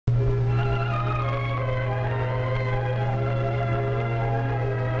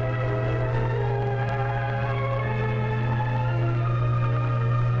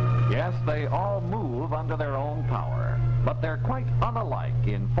they all move under their own power, but they're quite unalike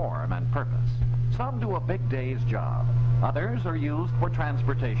in form and purpose. Some do a big day's job. Others are used for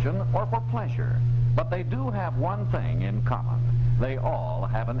transportation or for pleasure. But they do have one thing in common. They all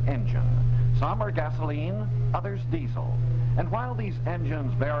have an engine. Some are gasoline, others diesel. And while these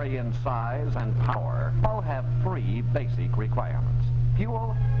engines vary in size and power, all have three basic requirements: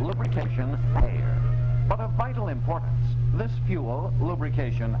 fuel, lubrication, air. But of vital importance, this fuel,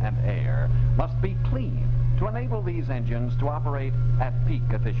 lubrication, and air must be clean to enable these engines to operate at peak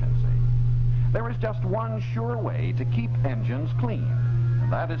efficiency. There is just one sure way to keep engines clean,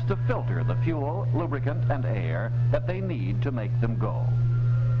 and that is to filter the fuel, lubricant, and air that they need to make them go.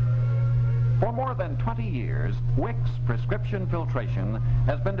 For more than 20 years, WIX Prescription Filtration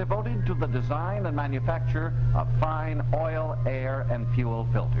has been devoted to the design and manufacture of fine oil, air, and fuel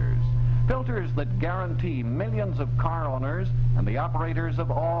filters. Filters that guarantee millions of car owners and the operators of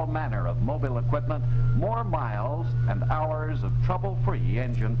all manner of mobile equipment more miles and hours of trouble-free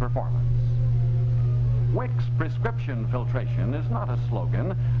engine performance. WIX Prescription Filtration is not a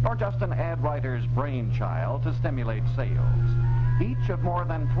slogan, nor just an ad writer's brainchild to stimulate sales. Each of more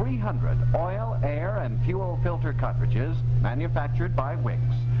than 300 oil, air, and fuel filter cartridges manufactured by WIX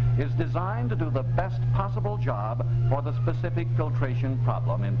is designed to do the best possible job for the specific filtration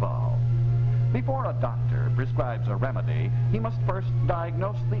problem involved. Before a doctor prescribes a remedy, he must first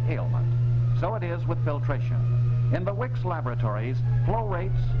diagnose the ailment. So it is with filtration. In the WIX laboratories, flow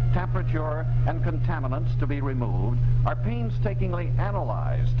rates, temperature, and contaminants to be removed are painstakingly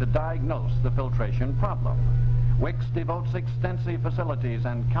analyzed to diagnose the filtration problem. WIX devotes extensive facilities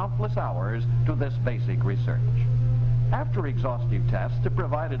and countless hours to this basic research. After exhaustive tests have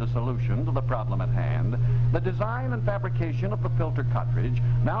provided a solution to the problem at hand, the design and fabrication of the filter cartridge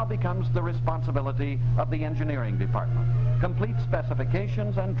now becomes the responsibility of the engineering department. Complete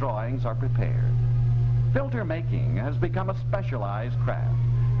specifications and drawings are prepared. Filter making has become a specialized craft,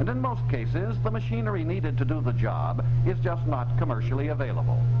 and in most cases, the machinery needed to do the job is just not commercially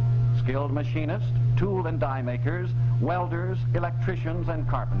available. Skilled machinists, tool and die makers, welders, electricians, and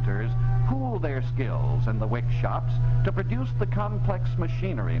carpenters pool their skills in the WIX shops to produce the complex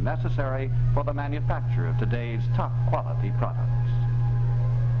machinery necessary for the manufacture of today's top-quality products.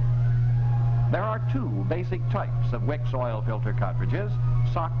 There are two basic types of WIX oil filter cartridges: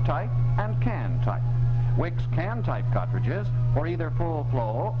 sock type and can type. WIX can type cartridges for either full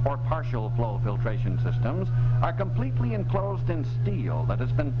flow or partial flow filtration systems are completely enclosed in steel that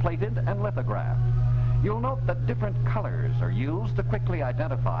has been plated and lithographed. You'll note that different colors are used to quickly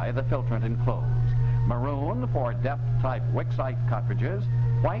identify the filtrant enclosed: maroon for depth type WIXite cartridges,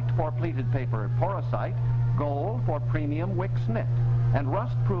 white for pleated paper porosite, gold for premium WIX knit, and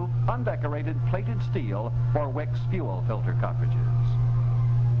rust-proof undecorated plated steel for WIX fuel filter cartridges.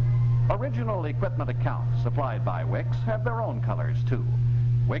 Original equipment accounts supplied by WIX have their own colors too.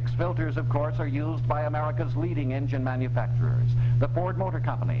 WIX filters, of course, are used by America's leading engine manufacturers: the Ford Motor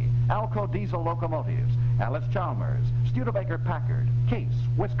Company, Alco Diesel Locomotives, Allis-Chalmers, Studebaker-Packard, Case,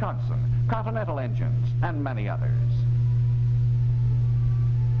 Wisconsin, Continental Engines, and many others.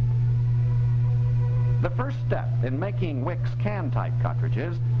 The first step in making WIX can-type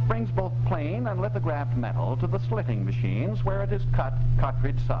cartridges brings both plain and lithographed metal to the slitting machines where it is cut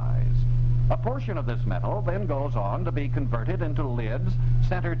cartridge size. A portion of this metal then goes on to be converted into lids,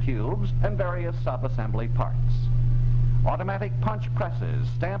 center tubes, and various sub-assembly parts. Automatic punch presses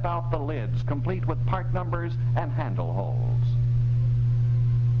stamp out the lids complete with part numbers and handle holes.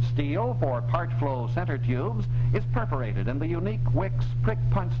 Steel for part flow center tubes is perforated in the unique WIX prick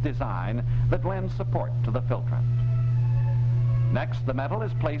punch design that lends support to the filtrant. Next, the metal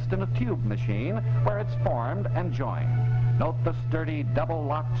is placed in a tube machine where it's formed and joined. Note the sturdy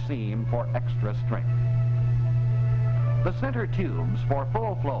double-locked seam for extra strength. The center tubes for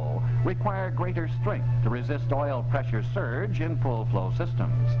full flow require greater strength to resist oil pressure surge in full flow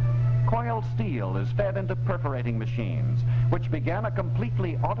systems. Coiled steel is fed into perforating machines, which begin a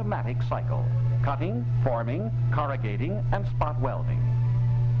completely automatic cycle: cutting, forming, corrugating, and spot welding.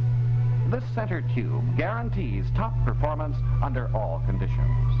 This center tube guarantees top performance under all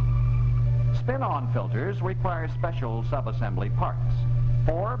conditions. Spin-on filters require special sub-assembly parts.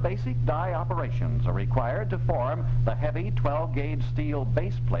 4 basic die operations are required to form the heavy 12-gauge steel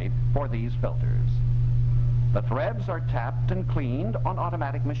base plate for these filters. The threads are tapped and cleaned on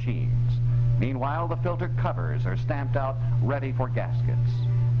automatic machines. Meanwhile, the filter covers are stamped out ready for gaskets.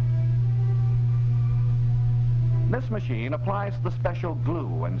 This machine applies the special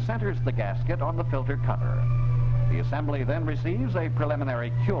glue and centers the gasket on the filter cover. The assembly then receives a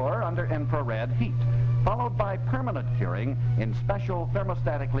preliminary cure under infrared heat, followed by permanent curing in special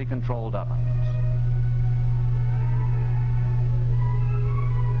thermostatically controlled ovens.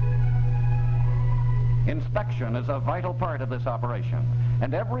 Inspection is a vital part of this operation,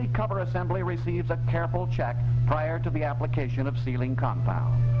 and every cover assembly receives a careful check prior to the application of sealing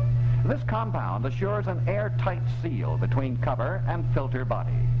compound. This compound assures an airtight seal between cover and filter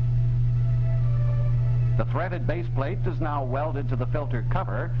body. The threaded base plate is now welded to the filter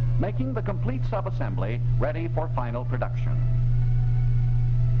cover, making the complete subassembly ready for final production.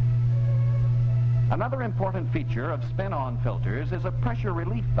 Another important feature of spin-on filters is a pressure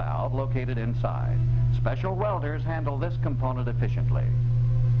relief valve located inside. Special welders handle this component efficiently.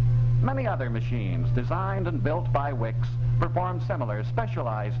 Many other machines designed and built by WIX perform similar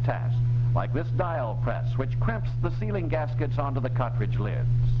specialized tasks, like this dial press, which crimps the sealing gaskets onto the cartridge lids.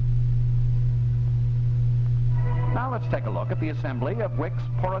 Now let's take a look at the assembly of WIX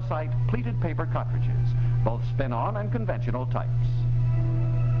Porosite pleated paper cartridges, both spin-on and conventional types.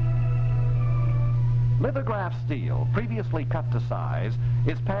 Lithograph steel, previously cut to size,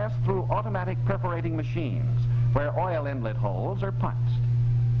 is passed through automatic perforating machines, where oil inlet holes are punched.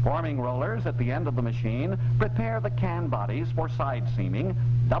 Forming rollers at the end of the machine prepare the can bodies for side seaming,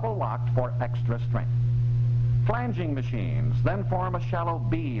 double locked for extra strength. Flanging machines then form a shallow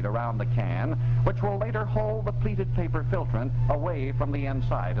bead around the can, which will later hold the pleated paper filtrant away from the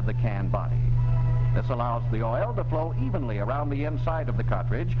inside of the can body. This allows the oil to flow evenly around the inside of the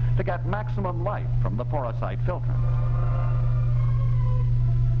cartridge to get maximum life from the porosite filtrant.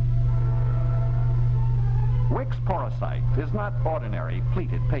 WIX Porosite is not ordinary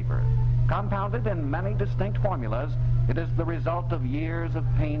pleated paper. Compounded in many distinct formulas, it is the result of years of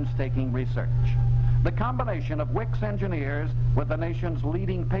painstaking research. The combination of WIX engineers with the nation's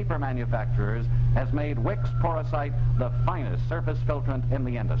leading paper manufacturers has made WIX Porosite the finest surface filtrant in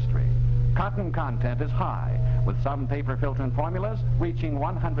the industry. Cotton content is high, with some paper filtrant formulas reaching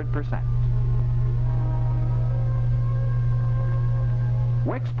 100%.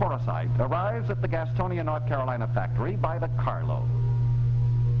 WIX Porosite arrives at the Gastonia, North Carolina factory by the carload.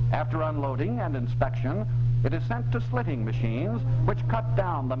 After unloading and inspection, it is sent to slitting machines, which cut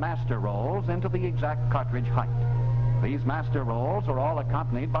down the master rolls into the exact cartridge height. These master rolls are all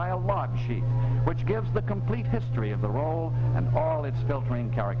accompanied by a log sheet, which gives the complete history of the roll and all its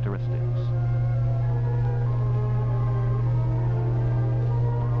filtering characteristics.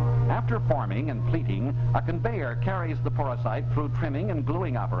 After forming and pleating, a conveyor carries the porosite through trimming and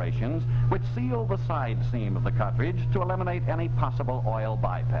gluing operations, which seal the side seam of the cartridge to eliminate any possible oil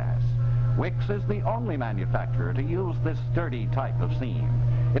bypass. WIX is the only manufacturer to use this sturdy type of seam.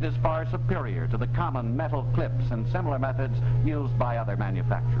 It is far superior to the common metal clips and similar methods used by other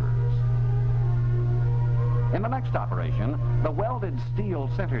manufacturers. In the next operation, the welded steel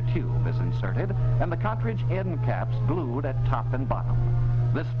center tube is inserted and the cartridge end caps glued at top and bottom.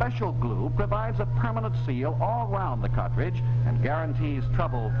 This special glue provides a permanent seal all around the cartridge and guarantees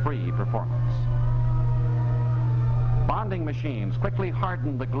trouble-free performance. Bonding machines quickly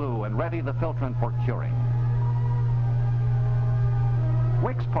harden the glue and ready the filtrant for curing.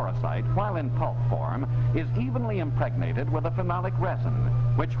 WIX Porosite, while in pulp form, is evenly impregnated with a phenolic resin,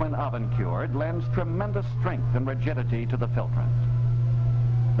 which when oven cured lends tremendous strength and rigidity to the filtrant.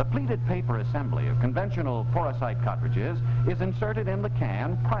 The pleated paper assembly of conventional porosite cartridges is inserted in the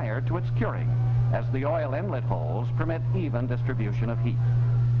can prior to its curing, as the oil inlet holes permit even distribution of heat.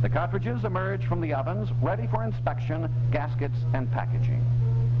 The cartridges emerge from the ovens ready for inspection, gaskets, and packaging.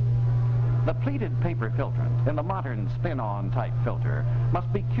 The pleated paper filtrant in the modern spin-on type filter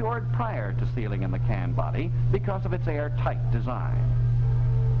must be cured prior to sealing in the can body because of its airtight design.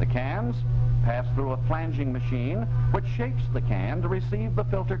 The cans pass through a flanging machine which shapes the can to receive the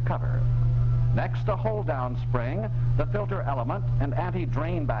filter cover. Next, a hold-down spring, the filter element, and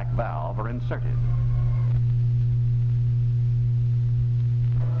anti-drain back valve are inserted.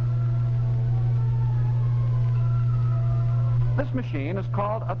 This machine is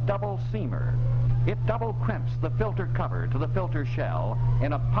called a double seamer. It double crimps the filter cover to the filter shell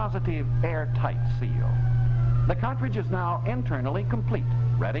in a positive airtight seal. The cartridge is now internally complete,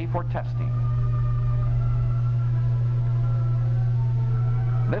 ready for testing.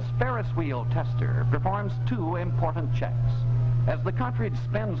 This Ferris wheel tester performs two important checks. As the cartridge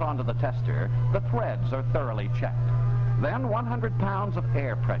spins onto the tester, the threads are thoroughly checked. Then 100 pounds of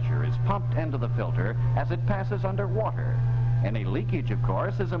air pressure is pumped into the filter as it passes under water. Any leakage, of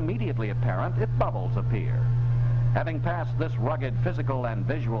course, is immediately apparent if bubbles appear. Having passed this rugged physical and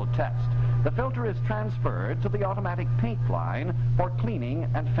visual test, the filter is transferred to the automatic paint line for cleaning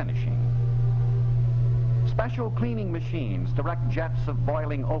and finishing. Special cleaning machines direct jets of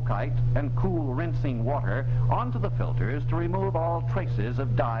boiling oakite and cool rinsing water onto the filters to remove all traces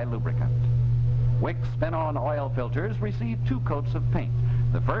of dye lubricant. WIX spin-on oil filters receive 2 coats of paint.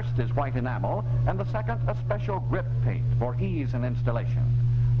 The first is white enamel, and the second a special grip paint for ease in installation.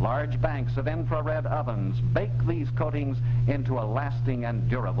 Large banks of infrared ovens bake these coatings into a lasting and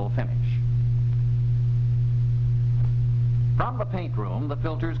durable finish. From the paint room, the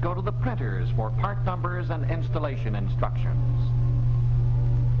filters go to the printers for part numbers and installation instructions.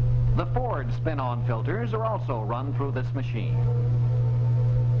 The Ford spin-on filters are also run through this machine.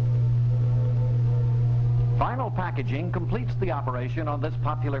 Final packaging completes the operation on this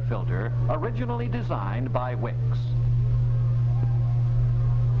popular filter, originally designed by WIX.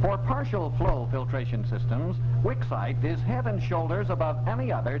 For partial flow filtration systems, WIXite is head and shoulders above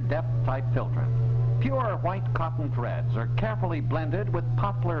any other depth-type filtrant. Pure white cotton threads are carefully blended with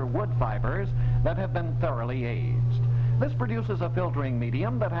poplar wood fibers that have been thoroughly aged. This produces a filtering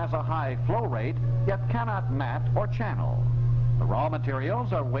medium that has a high flow rate, yet cannot mat or channel. The raw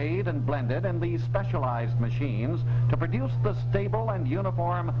materials are weighed and blended in these specialized machines to produce the stable and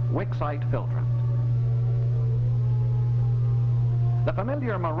uniform WIXite filtrant. The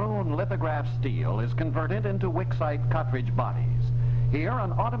familiar maroon lithograph steel is converted into WIXite cartridge bodies. Here,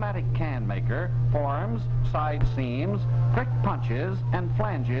 an automatic can maker forms, side seams, prick punches, and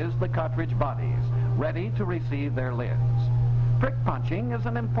flanges the cartridge bodies, ready to receive their lids. Prick punching is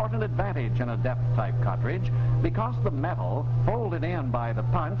an important advantage in a depth-type cartridge because the metal, folded in by the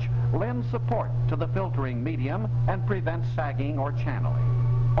punch, lends support to the filtering medium and prevents sagging or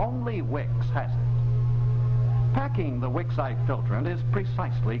channeling. Only WIX has it. Packing the WIXite filtrant is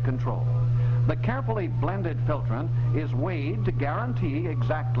precisely controlled. The carefully blended filtrant is weighed to guarantee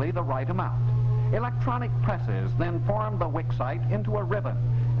exactly the right amount. Electronic presses then form the WIXite into a ribbon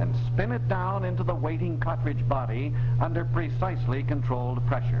and spin it down into the waiting cartridge body under precisely controlled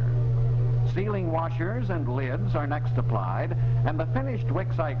pressure. Sealing washers and lids are next applied, and the finished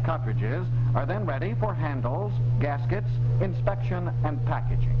WIXite cartridges are then ready for handles, gaskets, inspection, and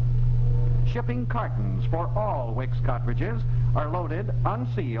packaging. Shipping cartons for all WIX cartridges are loaded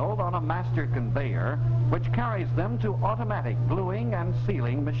unsealed on a master conveyor, which carries them to automatic gluing and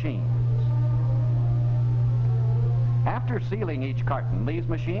sealing machines. After sealing each carton, these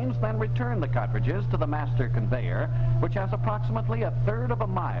machines then return the cartridges to the master conveyor, which has approximately 1/3 of a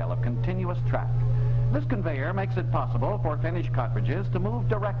mile of continuous track. This conveyor makes it possible for finished cartridges to move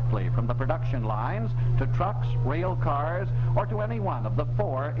directly from the production lines to trucks, rail cars, or to any one of the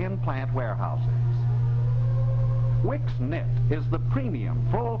 4 in-plant warehouses. WIX Knit is the premium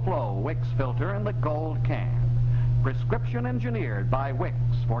full-flow WIX filter in the gold can, prescription engineered by WIX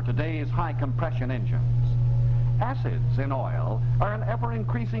for today's high-compression engines. Acids in oil are an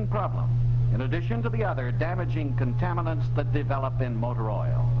ever-increasing problem, in addition to the other damaging contaminants that develop in motor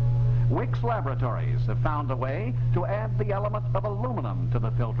oil. WIX laboratories have found a way to add the element of aluminum to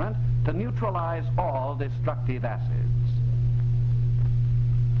the filtrant to neutralize all destructive acids.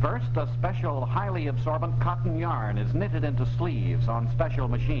 First, a special highly absorbent cotton yarn is knitted into sleeves on special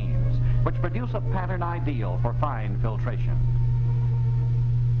machines, which produce a pattern ideal for fine filtration.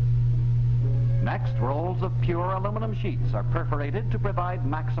 Next, rolls of pure aluminum sheets are perforated to provide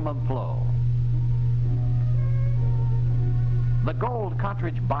maximum flow. The gold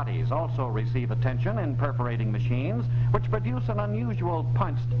cartridge bodies also receive attention in perforating machines, which produce an unusual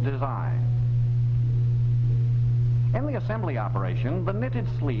punched design. In the assembly operation, the knitted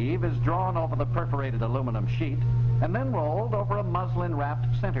sleeve is drawn over the perforated aluminum sheet and then rolled over a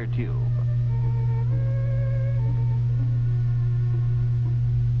muslin-wrapped center tube.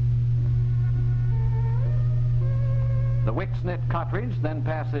 The WIX knit cartridge then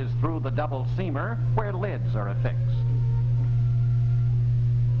passes through the double seamer where lids are affixed.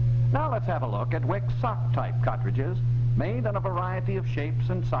 Now let's have a look at WIX sock-type cartridges made in a variety of shapes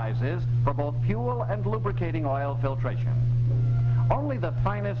and sizes for both fuel and lubricating oil filtration. Only the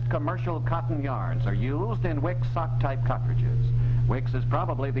finest commercial cotton yarns are used in WIX sock-type cartridges. WIX is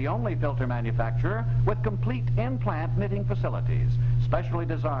probably the only filter manufacturer with complete in-plant knitting facilities, specially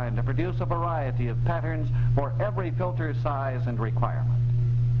designed to produce a variety of patterns for every filter size and requirement.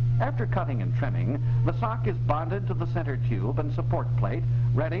 After cutting and trimming, the sock is bonded to the center tube and support plate,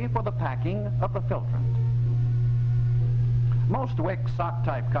 ready for the packing of the filtrant. Most WIX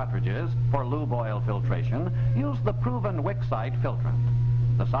sock-type cartridges for lube oil filtration use the proven WIXite filtrant.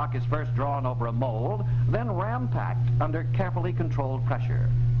 The sock is first drawn over a mold, then ram-packed under carefully controlled pressure.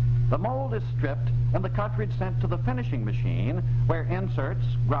 The mold is stripped and the cartridge sent to the finishing machine, where inserts,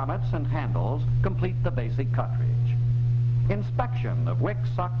 grommets, and handles complete the basic cartridge. Inspection of WIX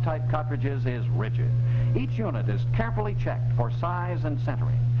sock-type cartridges is rigid. Each unit is carefully checked for size and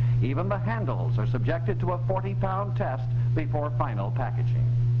centering. Even the handles are subjected to a 40-pound test before final packaging.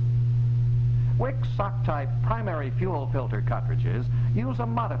 WIX sock-type primary fuel filter cartridges use a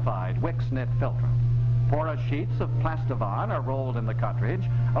modified WIX knit filtrant. Porous sheets of plastivon are rolled in the cartridge,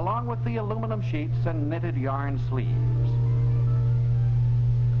 along with the aluminum sheets and knitted yarn sleeves.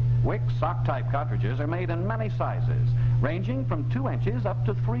 WIX sock-type cartridges are made in many sizes, ranging from 2 inches up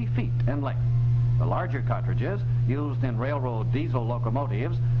to 3 feet in length. The larger cartridges, used in railroad diesel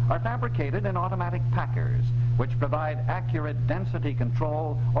locomotives, are fabricated in automatic packers, which provide accurate density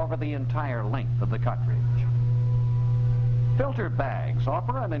control over the entire length of the cartridge. Filter bags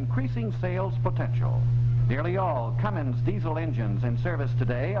offer an increasing sales potential. Nearly all Cummins diesel engines in service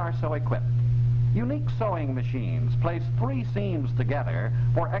today are so equipped. Unique sewing machines place 3 seams together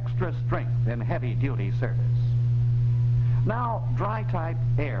for extra strength in heavy-duty service. Now, dry-type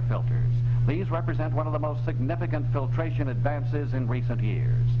air filters. These represent one of the most significant filtration advances in recent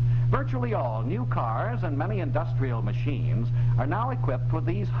years. Virtually all new cars and many industrial machines are now equipped with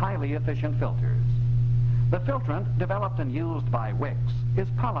these highly efficient filters. The filtrant developed and used by WIX is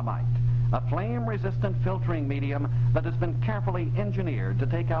polyamide, a flame-resistant filtering medium that has been carefully engineered to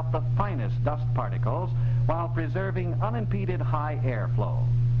take out the finest dust particles while preserving unimpeded high airflow.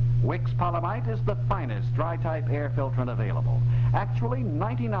 WIX polyamide is the finest dry-type air filtrant available, actually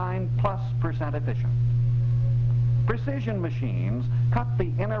 99+% efficient. Precision machines cut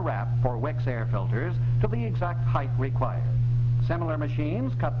the inner wrap for WIX air filters to the exact height required. Similar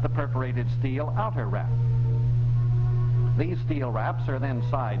machines cut the perforated steel outer wrap. These steel wraps are then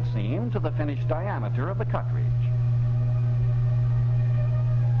side seamed to the finished diameter of the cartridge.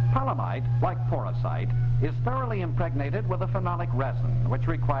 Polyamide, like porosite, is thoroughly impregnated with a phenolic resin, which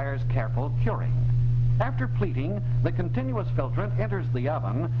requires careful curing. After pleating, the continuous filtrant enters the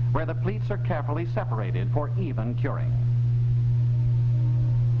oven, where the pleats are carefully separated for even curing.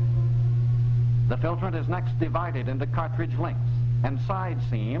 The filtrant is next divided into cartridge lengths and side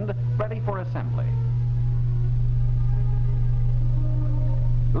seamed, ready for assembly.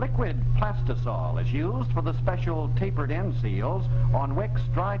 Liquid plastisol is used for the special tapered end seals on WIX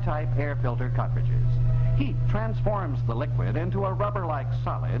dry-type air filter cartridges. Heat transforms the liquid into a rubber-like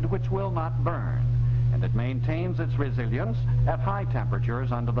solid which will not burn, and it maintains its resilience at high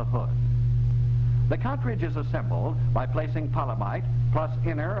temperatures under the hood. The cartridge is assembled by placing polyamide plus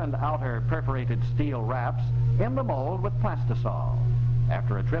inner and outer perforated steel wraps in the mold with plastisol.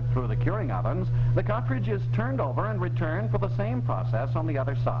 After a trip through the curing ovens, the cartridge is turned over and returned for the same process on the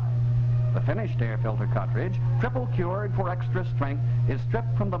other side. The finished air filter cartridge, triple cured for extra strength, is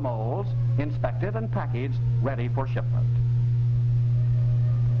stripped from the molds, inspected and packaged, ready for shipment.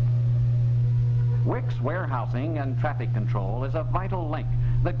 WIX warehousing and traffic control is a vital link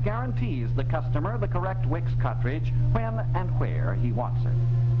that guarantees the customer the correct WIX cartridge when and where he wants it.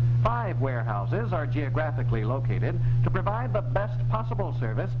 5 warehouses are geographically located to provide the best possible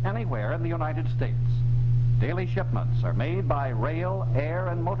service anywhere in the United States. Daily shipments are made by rail, air,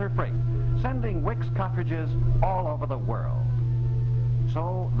 and motor freight, sending WIX cartridges all over the world.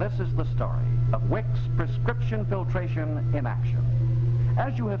 So this is the story of WIX prescription filtration in action.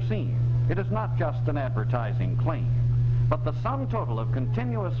 As you have seen, it is not just an advertising claim, but the sum total of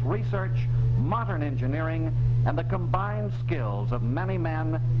continuous research, modern engineering, and the combined skills of many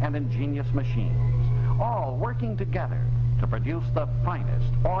men and ingenious machines, all working together to produce the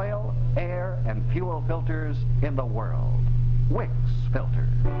finest oil, air, and fuel filters in the world. WIX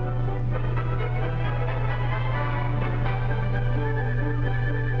filters.